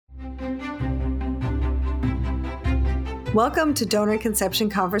Welcome to Donor Conception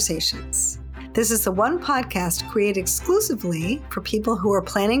Conversations. This is the one podcast created exclusively for people who are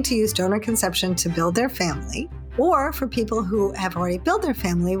planning to use donor conception to build their family, or for people who have already built their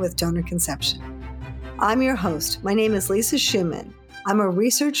family with donor conception. I'm your host. My name is Lisa Schumann. I'm a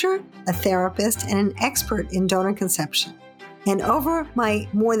researcher, a therapist, and an expert in donor conception. And over my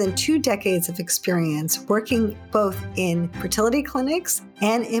more than 2 decades of experience working both in fertility clinics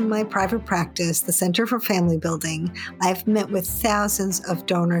and in my private practice, the Center for Family Building, I've met with thousands of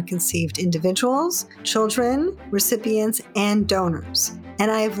donor-conceived individuals, children, recipients, and donors. And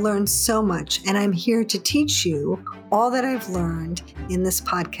I have learned so much, and I'm here to teach you all that I've learned in this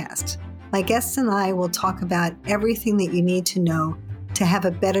podcast. My guests and I will talk about everything that you need to know to have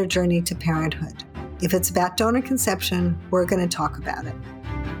a better journey to parenthood. If it's about donor conception, we're going to talk about it.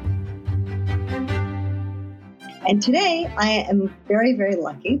 And today I am very, very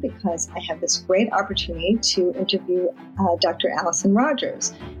lucky because I have this great opportunity to interview Dr. Allison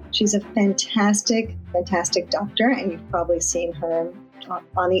Rodgers. She's a fantastic, fantastic doctor, and you've probably seen her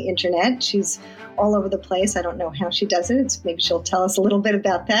on the internet. She's all over the place. I don't know how she does it. Maybe she'll tell us a little bit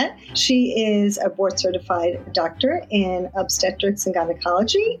about that. She is a board-certified doctor in obstetrics and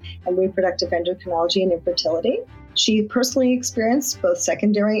gynecology and reproductive endocrinology and infertility. She personally experienced both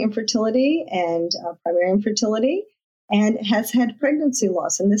secondary infertility and primary infertility and has had pregnancy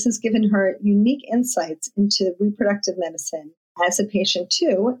loss. And this has given her unique insights into reproductive medicine as a patient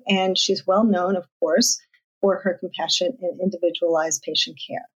too. And she's well known, of course, for her compassionate and individualized patient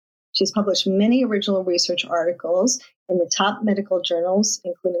care. She's published many original research articles in the top medical journals,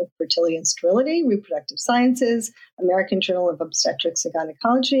 including Fertility and Sterility, Reproductive Sciences, American Journal of Obstetrics and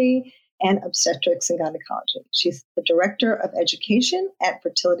Gynecology, and Obstetrics and Gynecology. She's the Director of Education at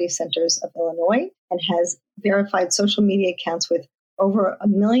Fertility Centers of Illinois and has verified social media accounts with over 1.2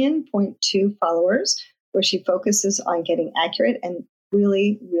 million followers, where she focuses on getting accurate and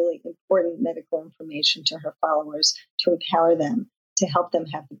really, really important medical information to her followers to empower them, to help them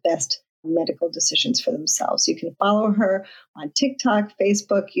have the best medical decisions for themselves. You can follow her on TikTok,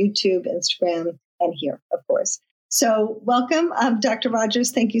 Facebook, YouTube, Instagram, and here, of course. So welcome, Dr.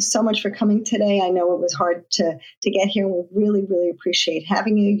 Rodgers. Thank you so much for coming today. I know it was hard to get here, and we really, really appreciate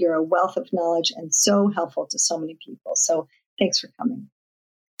having you. You're a wealth of knowledge and so helpful to so many people. So thanks for coming.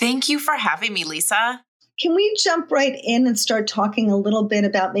 Thank you for having me, Lisa. Can we jump right in and start talking a little bit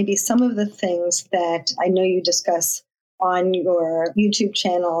about maybe some of the things that I know you discuss on your YouTube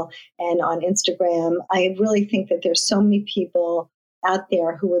channel and on Instagram? I really think that there's so many people out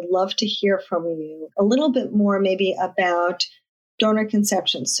there who would love to hear from you a little bit more maybe about donor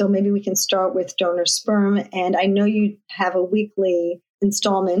conception. So maybe we can start with donor sperm. And I know you have a weekly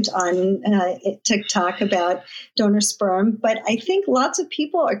installment on TikTok about donor sperm, but I think lots of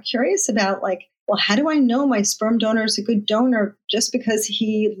people are curious about well, how do I know my sperm donor is a good donor just because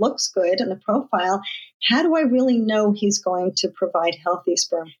he looks good in the profile? How do I really know he's going to provide healthy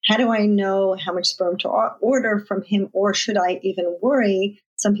sperm? How do I know how much sperm to order from him, or should I even worry?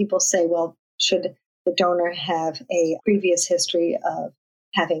 Some people say, well, should the donor have a previous history of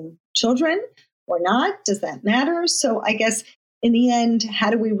having children or not? Does that matter? So I guess in the end, how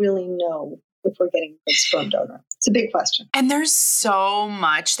do we really know if we're getting a good sperm donor? It's a big question. And there's so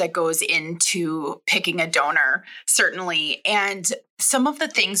much that goes into picking a donor, certainly. And some of the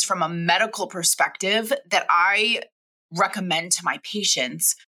things from a medical perspective that I recommend to my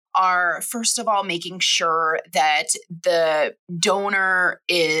patients are, first of all, making sure that the donor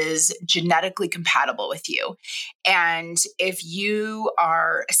is genetically compatible with you. And if you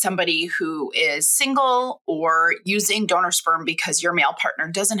are somebody who is single or using donor sperm because your male partner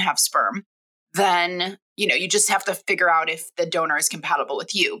doesn't have sperm, then you just have to figure out if the donor is compatible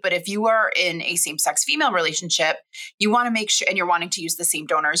with you. But if you are in a same-sex female relationship, you want to make sure, and you're wanting to use the same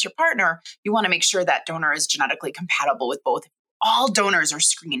donor as your partner, you want to make sure that donor is genetically compatible with both. All donors are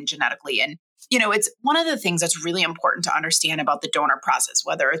screened genetically. And, it's one of the things that's really important to understand about the donor process,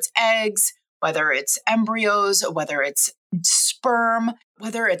 whether it's eggs, whether it's embryos, whether it's sperm,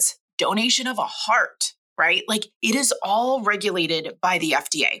 whether it's donation of a heart, right? It is all regulated by the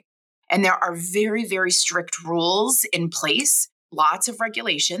FDA. And there are very, very strict rules in place, lots of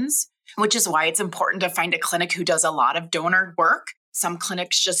regulations, which is why it's important to find a clinic who does a lot of donor work. Some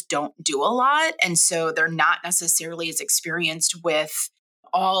clinics just don't do a lot. And so they're not necessarily as experienced with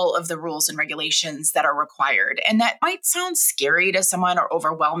all of the rules and regulations that are required. And that might sound scary to someone or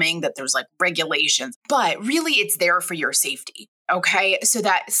overwhelming that there's regulations, but really it's there for your safety. Okay. So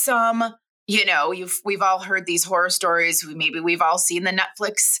that some We've all heard these horror stories. Maybe we've all seen the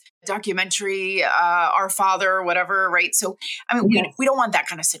Netflix documentary, Our Father, or whatever, right? So, I mean, Yes. we don't want that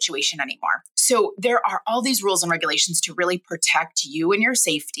kind of situation anymore. So there are all these rules and regulations to really protect you and your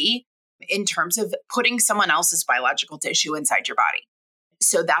safety in terms of putting someone else's biological tissue inside your body.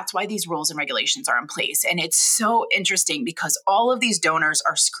 So that's why these rules and regulations are in place. And it's so interesting because all of these donors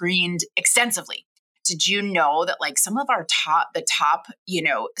are screened extensively. Did you know that like some of the top,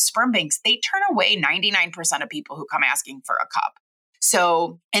 sperm banks, they turn away 99% of people who come asking for a cup.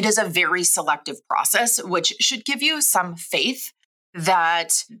 So it is a very selective process, which should give you some faith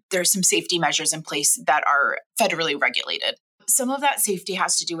that there's some safety measures in place that are federally regulated. Some of that safety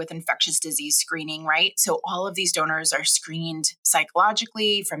has to do with infectious disease screening, right? So all of these donors are screened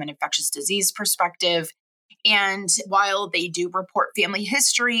psychologically from an infectious disease perspective. And while they do report family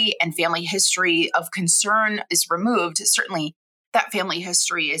history and family history of concern is removed, certainly that family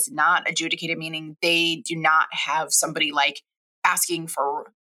history is not adjudicated, meaning they do not have somebody like asking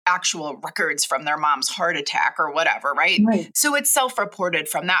for actual records from their mom's heart attack or whatever, right? Right. So it's self-reported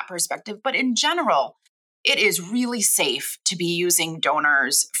from that perspective. But in general, it is really safe to be using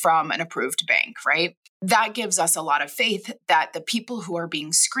donors from an approved bank, right? That gives us a lot of faith that the people who are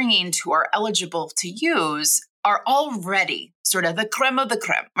being screened, who are eligible to use, are already sort of the creme of the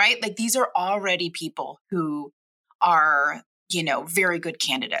creme, right? Like these are already people who are, very good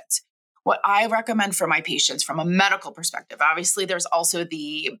candidates. What I recommend for my patients from a medical perspective, obviously there's also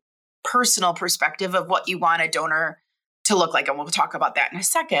the personal perspective of what you want a donor to look like. And we'll talk about that in a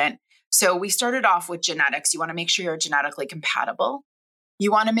second. So we started off with genetics. You want to make sure you're genetically compatible.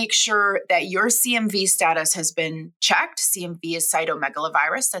 You want to make sure that your CMV status has been checked. CMV is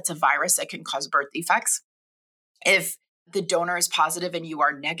cytomegalovirus. That's a virus that can cause birth defects. If the donor is positive and you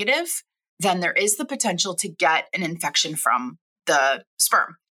are negative, then there is the potential to get an infection from the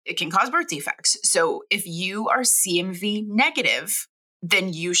sperm. It can cause birth defects. So if you are CMV negative,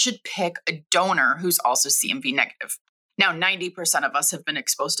 then you should pick a donor who's also CMV negative. Now, 90% of us have been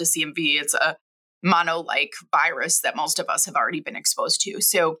exposed to CMV. It's a mono-like virus that most of us have already been exposed to.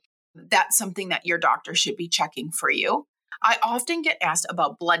 So that's something that your doctor should be checking for you. I often get asked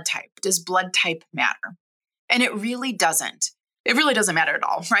about blood type. Does blood type matter? And it really doesn't. It really doesn't matter at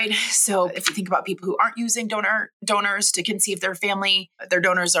all, right? So if you think about people who aren't using donors to conceive their family, their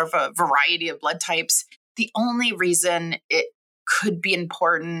donors are of a variety of blood types. The only reason it could be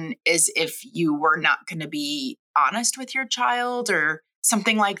important is if you were not going to be honest with your child or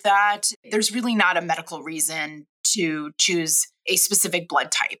something like that. There's really not a medical reason to choose a specific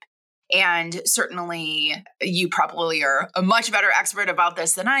blood type. And certainly you probably are a much better expert about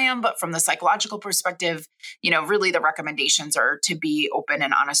this than I am, but from the psychological perspective, really the recommendations are to be open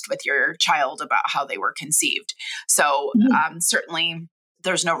and honest with your child about how they were conceived. So certainly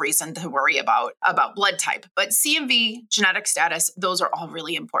there's no reason to worry about blood type, but CMV, genetic status, those are all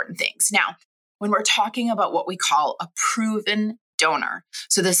really important things. Now, when we're talking about what we call a proven donor,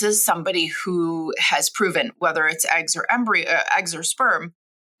 so this is somebody who has proven, whether it's eggs or sperm,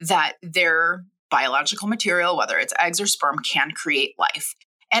 that their biological material, whether it's eggs or sperm, can create life.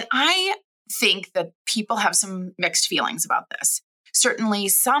 And I think that people have some mixed feelings about this. Certainly,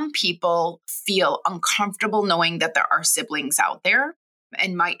 some people feel uncomfortable knowing that there are siblings out there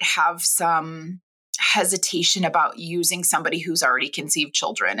and might have some hesitation about using somebody who's already conceived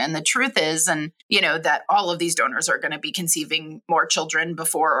children. And the truth is, that all of these donors are going to be conceiving more children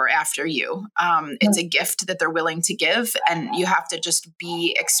before or after you. It's a gift that they're willing to give. And you have to just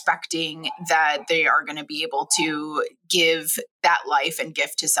be expecting that they are going to be able to give that life and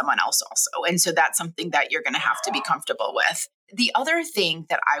gift to someone else also. And so that's something that you're going to have to be comfortable with. The other thing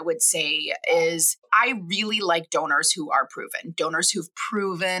that I would say is I really like donors who are proven, donors who've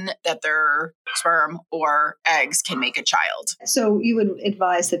proven that their sperm or eggs can make a child. So you would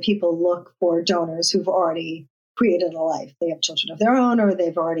advise that people look for donors who've already created a life. They have children of their own, or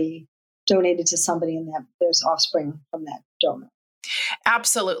they've already donated to somebody and there's offspring from that donor.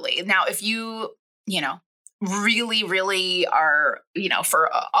 Absolutely. Now, if you really are, for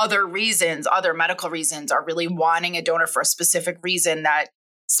other reasons, other medical reasons, are really wanting a donor for a specific reason that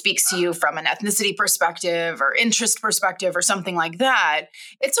speaks to you from an ethnicity perspective or interest perspective or something like that,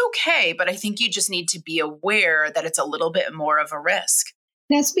 it's okay. But I think you just need to be aware that it's a little bit more of a risk.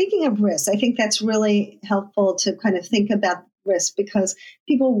 Now, speaking of risk, I think that's really helpful to kind of think about risk because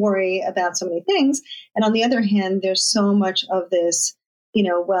people worry about so many things. And on the other hand, there's so much of this,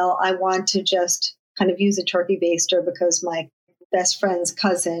 I want to just kind of use a turkey baster because my best friend's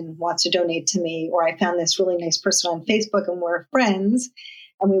cousin wants to donate to me, or I found this really nice person on Facebook and we're friends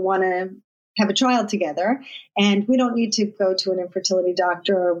and we want to have a child together, and we don't need to go to an infertility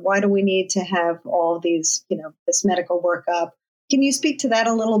doctor. Why do we need to have all these, this medical workup? Can you speak to that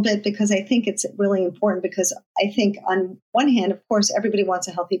a little bit? Because I think it's really important, because I think on one hand, of course, everybody wants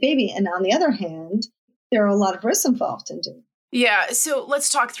a healthy baby. And on the other hand, there are a lot of risks involved in doing. Yeah. So let's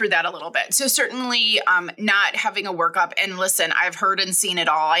talk through that a little bit. So certainly not having a workup. And listen, I've heard and seen it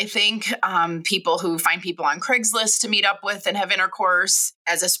all. I think people who find people on Craigslist to meet up with and have intercourse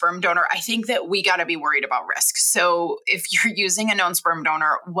as a sperm donor, I think that we got to be worried about risk. So if you're using a known sperm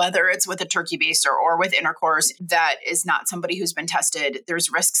donor, whether it's with a turkey baster or with intercourse, that is not somebody who's been tested, there's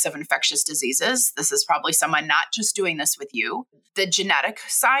risks of infectious diseases. This is probably someone not just doing this with you. The genetic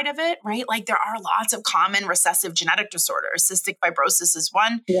side of it, right? Like there are lots of common recessive genetic disorders. Cystic fibrosis is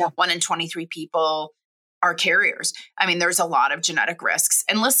one. Yeah. 1 in 23 people are carriers. I mean, there's a lot of genetic risks.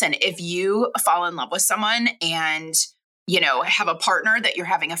 And listen, if you fall in love with someone and have a partner that you're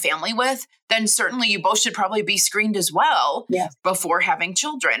having a family with, then certainly you both should probably be screened as well before having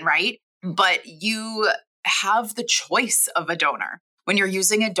children, right? But you have the choice of a donor. When you're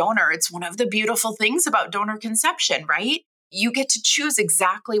using a donor, it's one of the beautiful things about donor conception, right? You get to choose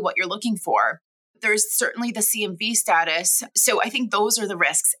exactly what you're looking for. There's certainly the CMV status. So I think those are the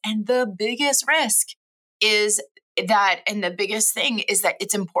risks. And the biggest risk is that, and the biggest thing is that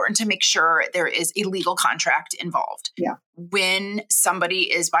it's important to make sure there is a legal contract involved. Yeah. When somebody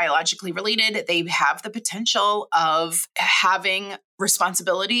is biologically related, they have the potential of having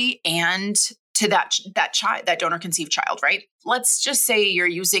responsibility and to that child, that donor conceived child, right? Let's just say you're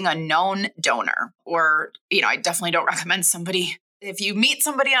using a known donor, or, I definitely don't recommend somebody. If you meet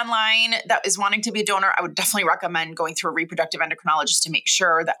somebody online that is wanting to be a donor, I would definitely recommend going through a reproductive endocrinologist to make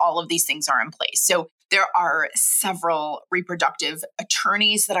sure that all of these things are in place. So there are several reproductive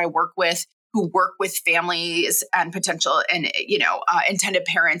attorneys that I work with who work with families and potential and, intended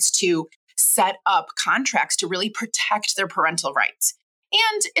parents to set up contracts to really protect their parental rights.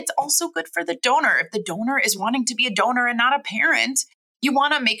 And it's also good for the donor. If the donor is wanting to be a donor and not a parent, you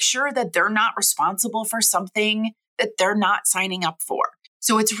want to make sure that they're not responsible for something that they're not signing up for.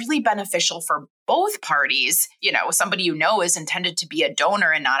 So it's really beneficial for both parties. Somebody is intended to be a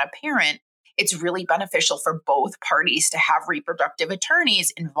donor and not a parent. It's really beneficial for both parties to have reproductive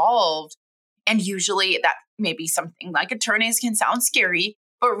attorneys involved. And usually that may be something like attorneys can sound scary,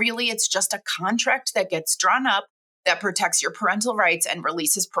 but really it's just a contract that gets drawn up that protects your parental rights and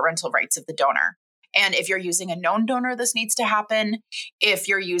releases parental rights of the donor. And if you're using a known donor, this needs to happen. If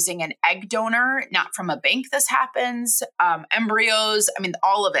you're using an egg donor, not from a bank, this happens. Embryos,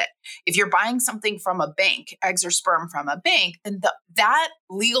 all of it. If you're buying something from a bank, eggs or sperm from a bank, then that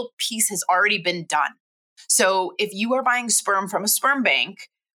legal piece has already been done. So if you are buying sperm from a sperm bank,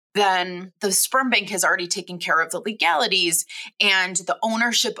 then the sperm bank has already taken care of the legalities, and the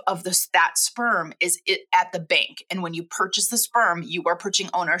ownership of that sperm is at the bank. And when you purchase the sperm, you are purchasing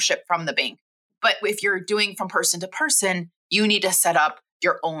ownership from the bank. But if you're doing from person to person, you need to set up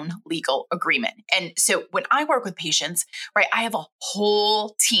your own legal agreement. And so when I work with patients, right, I have a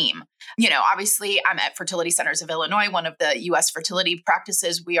whole team. Obviously I'm at Fertility Centers of Illinois, one of the U.S. fertility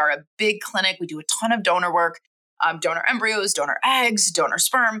practices. We are a big clinic. We do a ton of donor work. Donor embryos, donor eggs, donor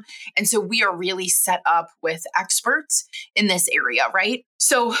sperm. And so we are really set up with experts in this area, right?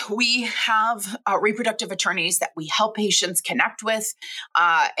 So we have reproductive attorneys that we help patients connect with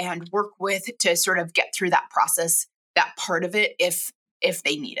and work with to sort of get through that process, that part of it, if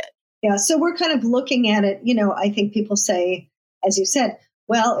they need it. Yeah. So we're kind of looking at it, I think people say, as you said,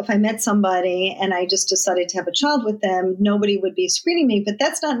 well, if I met somebody and I just decided to have a child with them, nobody would be screening me. But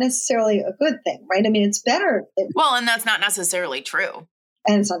that's not necessarily a good thing, right? It's better. Well, and that's not necessarily true.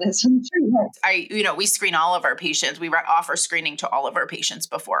 And it's not necessarily true. Right? We screen all of our patients. We offer screening to all of our patients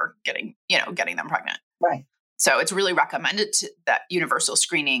before getting them pregnant. Right. So it's really recommended that universal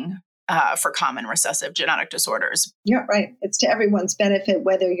screening for common recessive genetic disorders. Yeah, right. It's to everyone's benefit,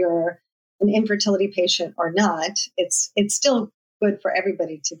 whether you're an infertility patient or not. It's still good for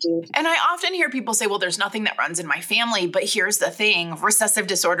everybody to do. And I often hear people say, well, there's nothing that runs in my family. But here's the thing. Recessive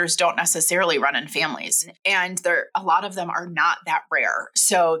disorders don't necessarily run in families. And a lot of them are not that rare.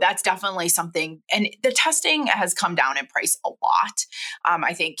 So that's definitely something. And the testing has come down in price a lot.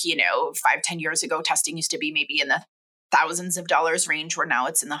 I think, 5-10 years ago, testing used to be maybe in the thousands of dollars range, where now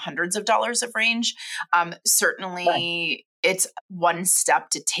it's in the hundreds of dollars of range. Certainly, right. It's one step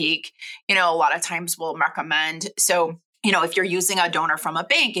to take. A lot of times we'll recommend. So if you're using a donor from a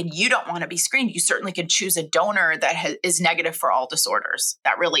bank and you don't want to be screened, you certainly can choose a donor that is negative for all disorders.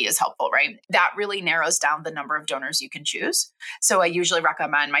 That really is helpful, right? That really narrows down the number of donors you can choose. So I usually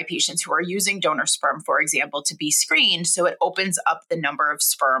recommend my patients who are using donor sperm, for example, to be screened. So it opens up the number of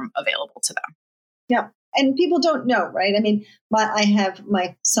sperm available to them. Yeah. And people don't know, right? I mean, I have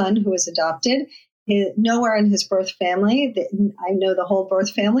my son who is adopted. Nowhere in his birth family, I know the whole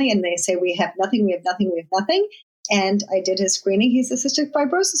birth family, and they say we have nothing, we have nothing, we have nothing. And I did his screening. He's a cystic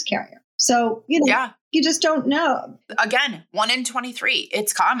fibrosis carrier. So, you just don't know. Again, 1 in 23,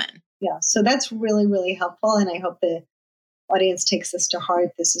 it's common. Yeah. So that's really, really helpful. And I hope the audience takes this to heart.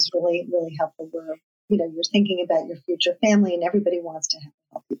 This is really, really helpful where, you're thinking about your future family and everybody wants to have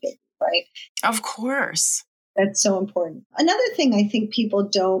a healthy baby, right? Of course. That's so important. Another thing I think people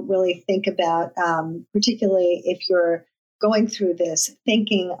don't really think about, particularly if you're going through this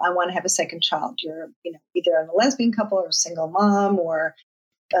thinking, I want to have a second child. You're, either a lesbian couple or a single mom or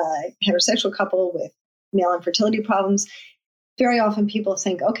a heterosexual couple with male infertility problems. Very often people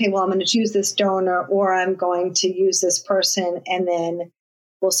think, okay, well, I'm going to choose this donor or I'm going to use this person and then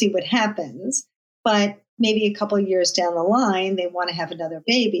we'll see what happens. But maybe a couple of years down the line, they want to have another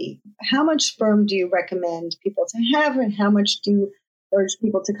baby. How much sperm do you recommend people to have, and how much do you urge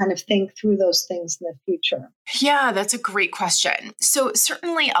people to kind of think through those things in the future? Yeah, that's a great question. So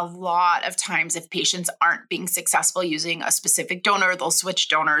certainly a lot of times if patients aren't being successful using a specific donor, they'll switch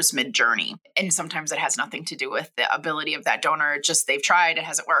donors mid-journey. And sometimes it has nothing to do with the ability of that donor. Just they've tried, it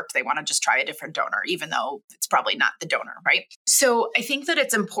hasn't worked. They want to just try a different donor, even though it's probably not the donor, right? So I think that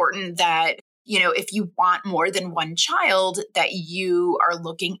it's important that if you want more than one child, that you are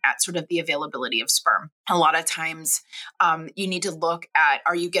looking at sort of the availability of sperm. A lot of times you need to look at,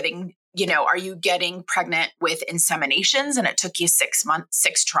 are you getting pregnant with inseminations and it took you 6 months,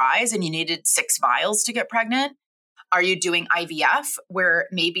 6 tries, and you needed 6 vials to get pregnant? Are you doing IVF where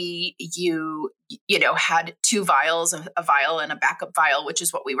maybe you had 2 vials, a vial and a backup vial, which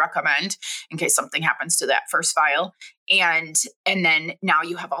is what we recommend in case something happens to that first vial. And then now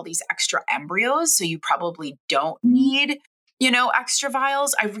you have all these extra embryos. So you probably don't need, extra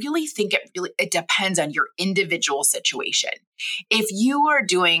vials. I really think it depends on your individual situation. If you are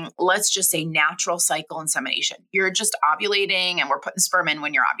doing, let's just say, natural cycle insemination, you're just ovulating and we're putting sperm in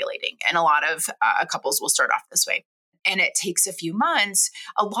when you're ovulating. And a lot of couples will start off this way. And it takes a few months.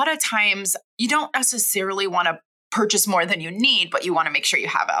 A lot of times you don't necessarily want to purchase more than you need, but you want to make sure you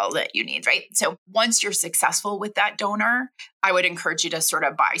have all that you need, right? So once you're successful with that donor, I would encourage you to sort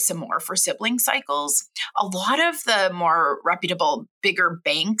of buy some more for sibling cycles. A lot of the more reputable, bigger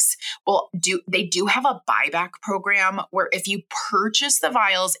banks they do have a buyback program where if you purchase the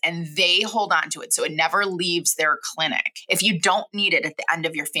vials and they hold on to it, so it never leaves their clinic. If you don't need it at the end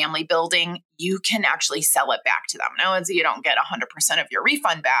of your family building, you can actually sell it back to them. Now, you don't get 100% of your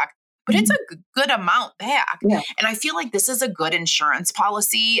refund back, but it's a good amount back. Yeah. And I feel like this is a good insurance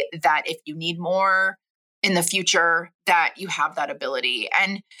policy that if you need more in the future, that you have that ability.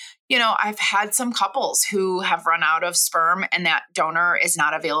 And, I've had some couples who have run out of sperm and that donor is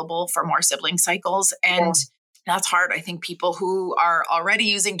not available for more sibling cycles. And that's hard. I think people who are already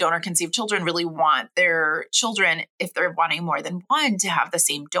using donor conceived children really want their children, if they're wanting more than one, to have the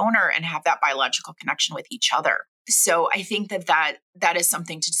same donor and have that biological connection with each other. So I think that is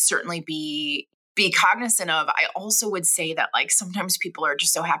something to certainly be cognizant of. I also would say that sometimes people are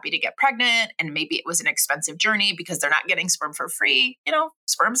just so happy to get pregnant and maybe it was an expensive journey because they're not getting sperm for free.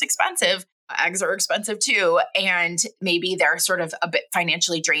 Sperm's expensive. Eggs are expensive too. And maybe they're sort of a bit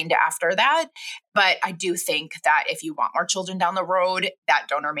financially drained after that. But I do think that if you want more children down the road, that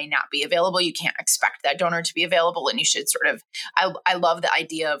donor may not be available. You can't expect that donor to be available. And you should sort of, I love the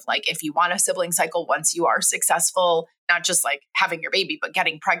idea of if you want a sibling cycle, once you are successful, not just having your baby, but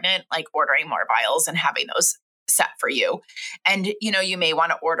getting pregnant, ordering more vials and having those set for you. And, you may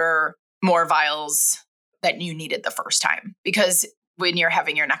want to order more vials than you needed the first time, because when you're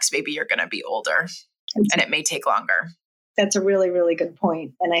having your next baby, you're going to be older and it may take longer. That's a really, really good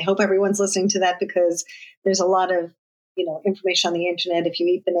point. And I hope everyone's listening to that because there's a lot of, information on the internet. If you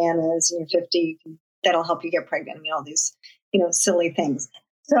eat bananas and you're 50, that'll help you get pregnant. I mean, all these, silly things.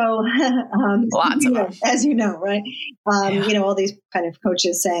 So, lots of them. As you know, right? All these kind of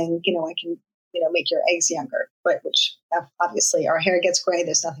coaches saying, I can, make your eggs younger, but which obviously our hair gets gray.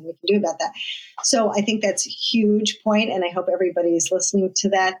 There's nothing we can do about that. So I think that's a huge point. And I hope everybody's listening to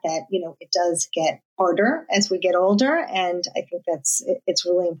that, it does get harder as we get older. And I think it's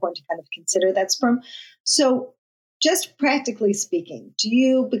really important to kind of consider that sperm. So just practically speaking,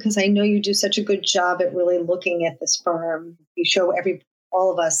 because I know you do such a good job at really looking at the sperm, you show every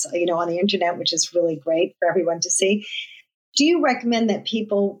all of us, on the internet, which is really great for everyone to see. Do you recommend that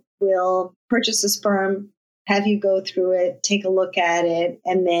people will purchase a sperm, have you go through it, take a look at it,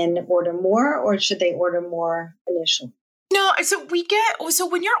 and then order more, or should they order more initially? No, so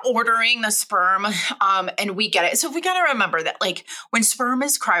when you're ordering the sperm, and we get it. So we got to remember that like when sperm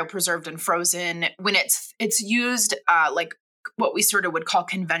is cryopreserved and frozen, when it's used, like what we sort of would call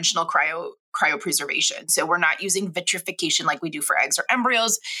conventional cryopreservation. So we're not using vitrification like we do for eggs or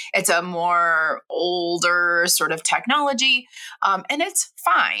embryos. It's a more older sort of technology. And it's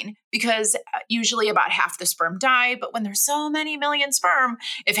fine because usually about half the sperm die. But when there's so many million sperm,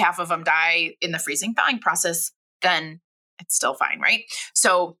 if half of them die in the freezing thawing process, then it's still fine, right?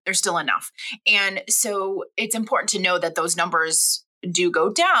 So there's still enough. And so it's important to know that those numbers do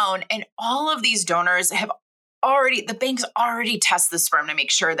go down. And all of these donors have the banks already test the sperm to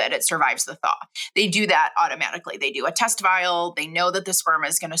make sure that it survives the thaw. They do that automatically. They do a test vial. They know that the sperm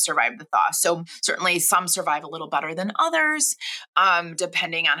is going to survive the thaw. So certainly some survive a little better than others,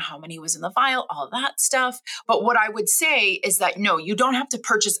 depending on how many was in the vial, all of that stuff. But what I would say is that, no, you don't have to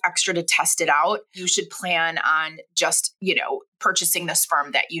purchase extra to test it out. You should plan on just, purchasing the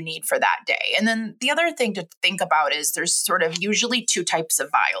sperm that you need for that day. And then the other thing to think about is there's sort of usually two types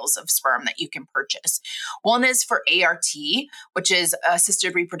of vials of sperm that you can purchase. One is for ART, which is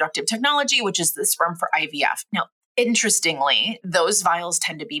assisted reproductive technology, which is the sperm for IVF. Now, interestingly, those vials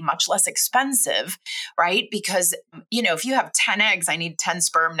tend to be much less expensive, right? Because, if you have 10 eggs, I need 10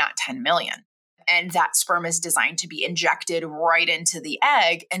 sperm, not 10 million. And that sperm is designed to be injected right into the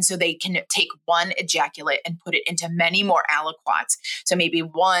egg. And so they can take one ejaculate and put it into many more aliquots. So maybe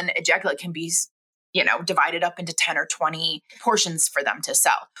one ejaculate can be, divided up into 10 or 20 portions for them to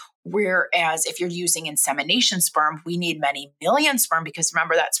sell. Whereas if you're using insemination sperm, we need many million sperm because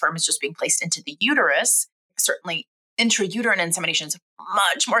remember that sperm is just being placed into the uterus. Certainly intrauterine insemination is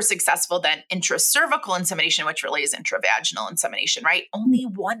much more successful than intracervical insemination, which really is intravaginal insemination, right? Only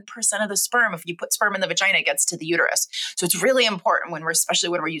 1% of the sperm, if you put sperm in the vagina, gets to the uterus. So it's really important especially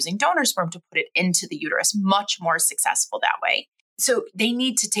when we're using donor sperm, to put it into the uterus, much more successful that way. So they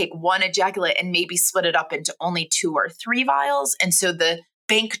need to take one ejaculate and maybe split it up into only 2 or 3 vials. And so the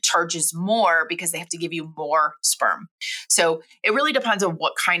bank charges more because they have to give you more sperm. So it really depends on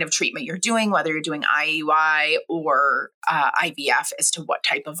what kind of treatment you're doing, whether you're doing IUI or IVF, as to what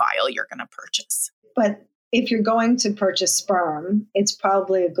type of vial you're going to purchase. But if you're going to purchase sperm, it's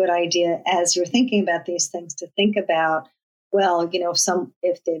probably a good idea as you're thinking about these things to think about, well,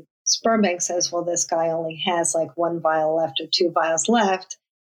 if the sperm bank says, well, this guy only has like 1 vial left or 2 vials left,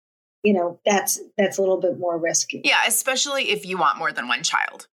 that's a little bit more risky. Yeah, especially if you want more than 1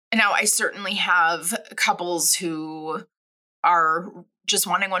 child. Now, I certainly have couples who are just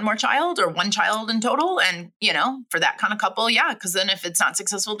wanting 1 more child or 1 child in total. And, for that kind of couple, yeah, because then if it's not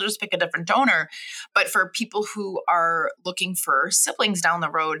successful, just pick a different donor. But for people who are looking for siblings down the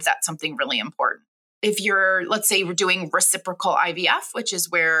road, that's something really important. If let's say we're doing reciprocal IVF, which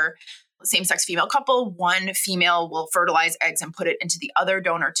is where same-sex female couple, one female will fertilize eggs and put it into the other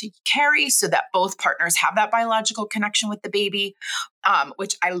donor to carry so that both partners have that biological connection with the baby,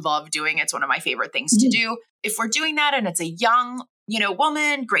 which I love doing. It's one of my favorite things to do. If we're doing that and it's a young,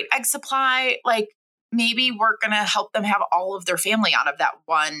 woman, great egg supply, like maybe we're going to help them have all of their family out of that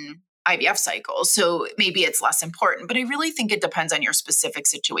one IVF cycle. So maybe it's less important, but I really think it depends on your specific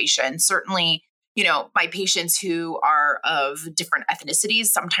situation. Certainly, my patients who are of different ethnicities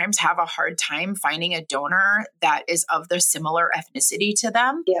sometimes have a hard time finding a donor that is of the similar ethnicity to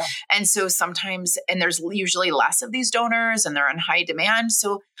them. Yeah. And so sometimes, and there's usually less of these donors and they're in high demand.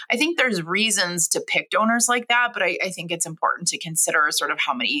 So I think there's reasons to pick donors like that, but I think it's important to consider sort of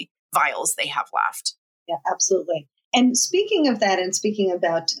how many vials they have left. Yeah, absolutely. And speaking of that, and speaking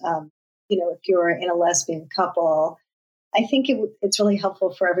about, if you're in a lesbian couple, I think it's really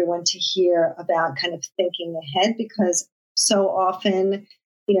helpful for everyone to hear about kind of thinking ahead, because so often,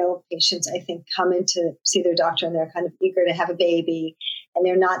 patients, I think, come in to see their doctor and they're kind of eager to have a baby, and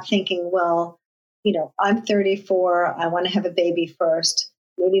they're not thinking, well, I'm 34, I want to have a baby first.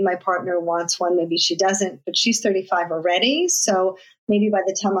 Maybe my partner wants one, maybe she doesn't, but she's 35 already. So maybe by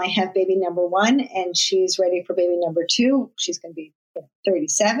the time I have baby number 1 and she's ready for baby number 2, she's going to be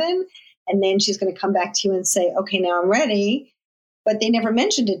 37. And then she's going to come back to you and say, okay, now I'm ready. But they never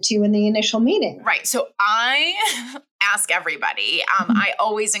mentioned it to you in the initial meeting. Right. So I ask everybody, I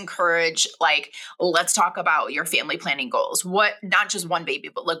always encourage, let's talk about your family planning goals. Not just one baby,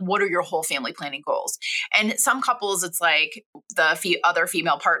 but what are your whole family planning goals? And some couples, it's like the other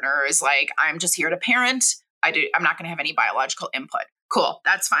female partner is like, I'm just here to parent. I'm not going to have any biological input. Cool.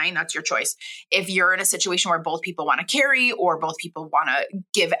 That's fine. That's your choice. If you're in a situation where both people want to carry or both people want to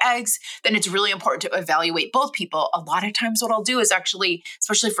give eggs, then it's really important to evaluate both people. A lot of times what I'll do is actually,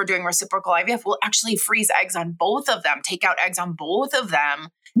 especially if we're doing reciprocal IVF, we'll actually freeze eggs on both of them, take out eggs on both of them,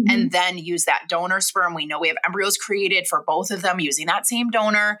 and then use that donor sperm. We know we have embryos created for both of them using that same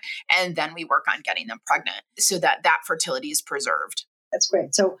donor. And then we work on getting them pregnant so that that fertility is preserved. That's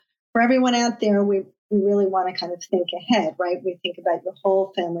great. So for everyone out there, we really want to kind of think ahead, right? We think about your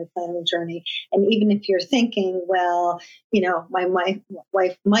whole family planning journey. And even if you're thinking, well, my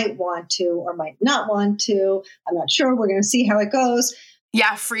wife might want to or might not want to, I'm not sure. We're going to see how it goes.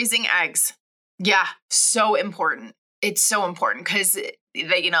 Yeah. Freezing eggs. Yeah. So important. It's so important because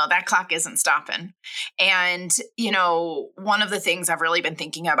that clock isn't stopping. And, one of the things I've really been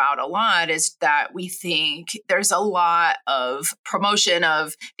thinking about a lot is that we think there's a lot of promotion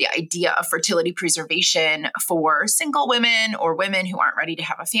of the idea of fertility preservation for single women or women who aren't ready to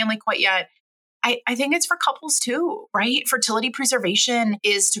have a family quite yet. I think it's for couples too, right? Fertility preservation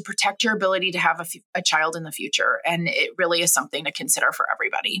is to protect your ability to have a child in the future. And it really is something to consider for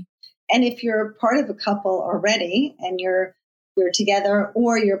everybody. And if you're part of a couple already and you're together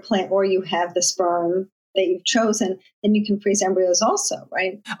or you have the sperm that you've chosen, then you can freeze embryos also,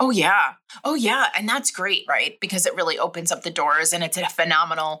 right? Oh yeah. And that's great, right? Because it really opens up the doors and it's a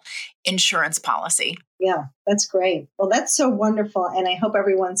phenomenal insurance policy. Yeah, that's great. Well, that's so wonderful. And I hope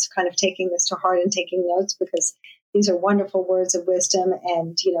everyone's kind of taking this to heart and taking notes because these are wonderful words of wisdom.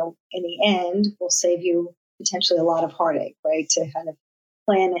 And, in the end, will save you potentially a lot of heartache, right? To kind of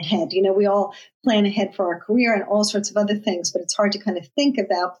plan ahead. We all plan ahead for our career and all sorts of other things, but it's hard to kind of think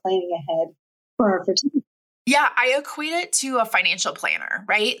about planning ahead for our fertility. Yeah, I equate it to a financial planner,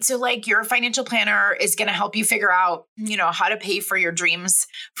 right? So like your financial planner is going to help you figure out, how to pay for your dreams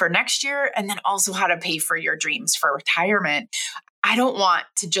for next year and then also how to pay for your dreams for retirement. I don't want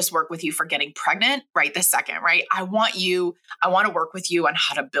to just work with you for getting pregnant right this second, right? I want to work with you on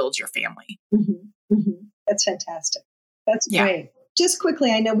how to build your family. Mm-hmm. Mm-hmm. That's fantastic. That's great. Just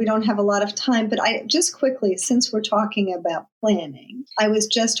quickly, I know we don't have a lot of time, but since we're talking about planning, I was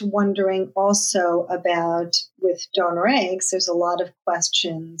just wondering also about with donor eggs, there's a lot of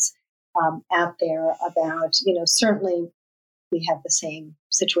questions out there about, certainly we have the same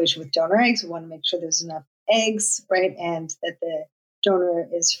situation with donor eggs. We want to make sure there's enough eggs, right? And that the donor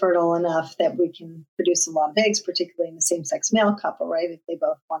is fertile enough that we can produce a lot of eggs, particularly in the same-sex male couple, right? If they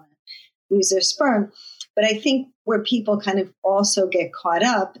both want to use their sperm. But I think where people kind of also get caught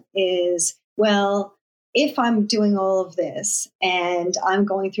up is, well, if I'm doing all of this and I'm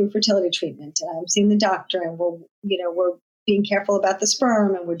going through fertility treatment and I'm seeing the doctor and we're being careful about the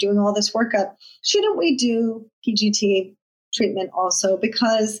sperm and we're doing all this workup, shouldn't we do PGT treatment also?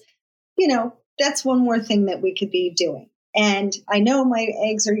 Because, that's one more thing that we could be doing. And I know my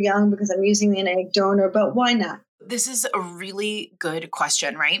eggs are young because I'm using an egg donor, but why not? This is a really good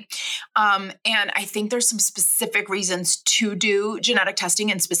question, right? And I think there's some specific reasons to do genetic testing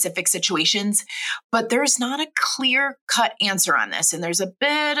in specific situations, but there's not a clear-cut answer on this. And there's a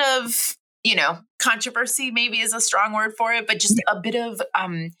bit of, controversy maybe is a strong word for it, but just a bit of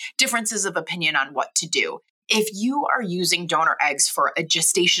differences of opinion on what to do. If you are using donor eggs for a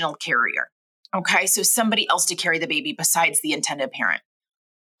gestational carrier, okay, so somebody else to carry the baby besides the intended parent,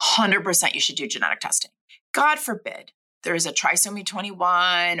 100% you should do genetic testing. God forbid there's a trisomy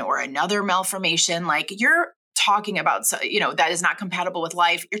 21 or another malformation, like you're talking about, that is not compatible with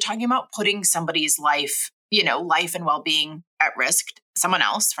life. You're talking about putting somebody's life, life and well-being at risk, someone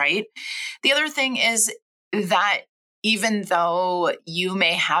else, right? The other thing is that even though you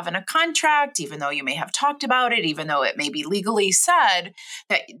may have in a contract, even though you may have talked about it, even though it may be legally said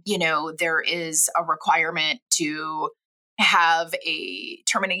that, there is a requirement to have a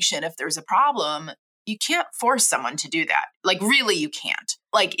termination if there's a problem, you can't force someone to do that. Like, really, you can't.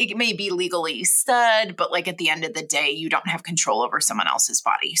 Like, it may be legally said, but like at the end of the day, you don't have control over someone else's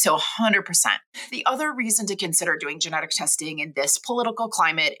body. So 100%. The other reason to consider doing genetic testing in this political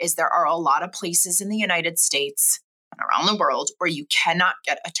climate is there are a lot of places in the United States and around the world where you cannot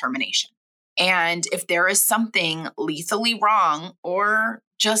get a termination. And if there is something lethally wrong or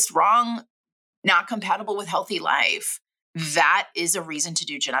just wrong, not compatible with healthy life, that is a reason to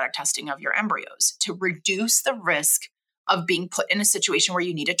do genetic testing of your embryos to reduce the risk of being put in a situation where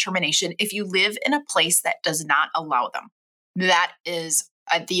you need a termination if you live in a place that does not allow them. That is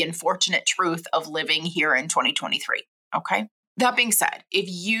the unfortunate truth of living here in 2023. Okay. That being said, if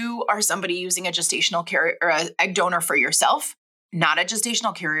you are somebody using a gestational carrier or an egg donor for yourself, not a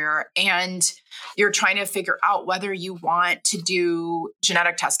gestational carrier, and you're trying to figure out whether you want to do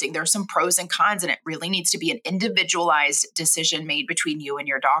genetic testing, there's some pros and cons, and it really needs to be an individualized decision made between you and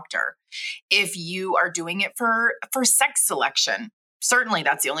your doctor. If you are doing it for sex selection, certainly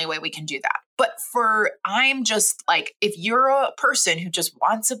that's the only way we can do that. But I'm just like, if you're a person who just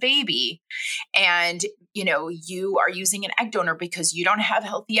wants a baby and, you are using an egg donor because you don't have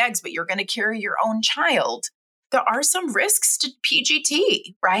healthy eggs, but you're going to carry your own child, there are some risks to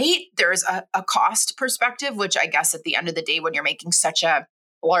PGT, right? There's a cost perspective, which I guess at the end of the day, when you're making such a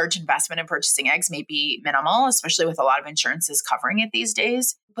large investment in purchasing eggs, may be minimal, especially with a lot of insurances covering it these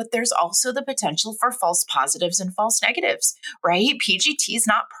days. But there's also the potential for false positives and false negatives, right? PGT is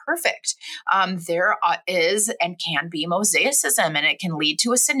not perfect. There is and can be mosaicism, and it can lead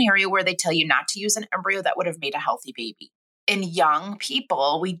to a scenario where they tell you not to use an embryo that would have made a healthy baby. In young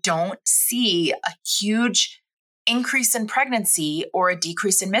people, we don't see a huge increase in pregnancy or a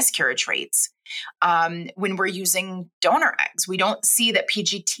decrease in miscarriage rates. When we're using donor eggs, we don't see that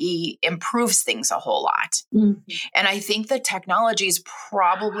PGT improves things a whole lot. Mm-hmm. And I think the technology is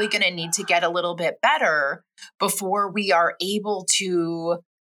probably going to need to get a little bit better before we are able to,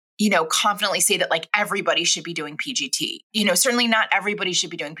 confidently say that like everybody should be doing PGT. Certainly not everybody should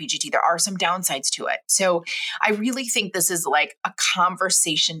be doing PGT. There are some downsides to it. So I really think this is like a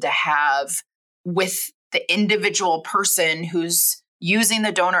conversation to have with the individual person who's using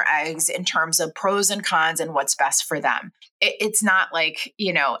the donor eggs in terms of pros and cons and what's best for them. It's not like,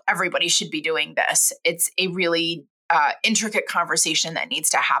 everybody should be doing this. It's a really intricate conversation that needs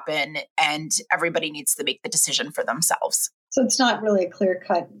to happen, and everybody needs to make the decision for themselves. So it's not really a clear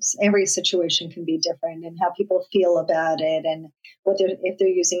cut. Every situation can be different, and how people feel about it, and if they're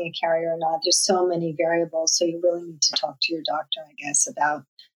using a carrier or not. There's so many variables. So you really need to talk to your doctor, I guess, about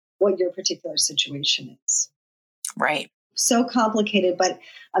what your particular situation is. Right. So complicated, but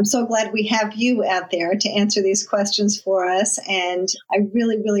I'm so glad we have you out there to answer these questions for us. And I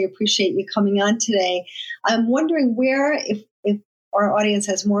really, really appreciate you coming on today. I'm wondering where, if our audience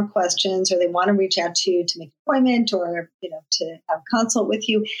has more questions or they want to reach out to you to make an appointment or, to have a consult with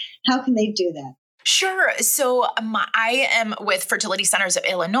you, how can they do that? Sure. So I am with Fertility Centers of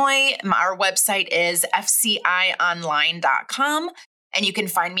Illinois. Our website is fcionline.com. And you can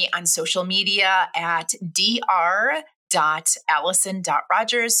find me on social media at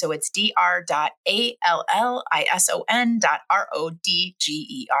dr.allison.rodgers. So it's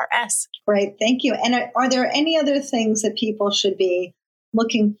dr.allison.rodgers. Great. Thank you. And are there any other things that people should be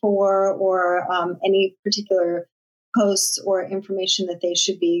looking for, or any particular posts or information that they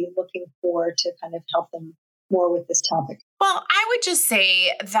should be looking for to kind of help them more with this topic? Well, I would just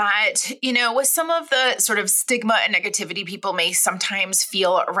say that, with some of the sort of stigma and negativity people may sometimes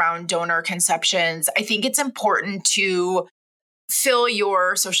feel around donor conceptions, I think it's important to fill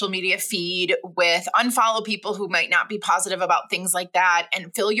your social media feed with unfollow people who might not be positive about things like that,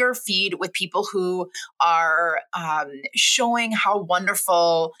 and fill your feed with people who are showing how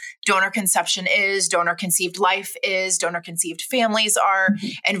wonderful donor conception is, donor conceived life is, donor conceived families are,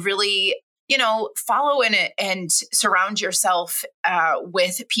 and really follow in it and surround yourself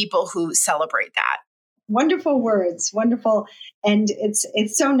with people who celebrate that. Wonderful words, wonderful. And it's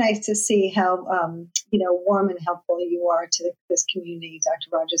so nice to see how, warm and helpful you are to this community, Dr.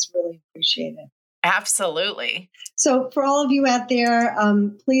 Rodgers. Really appreciate it. Absolutely. So for all of you out there,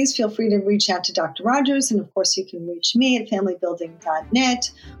 please feel free to reach out to Dr. Rodgers. And of course, you can reach me at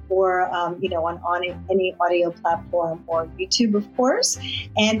familybuilding.net or, on any audio platform or YouTube, of course.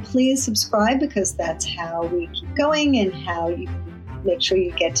 And please subscribe, because that's how we keep going and how you can make sure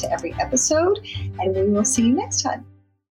you get to every episode. And we will see you next time.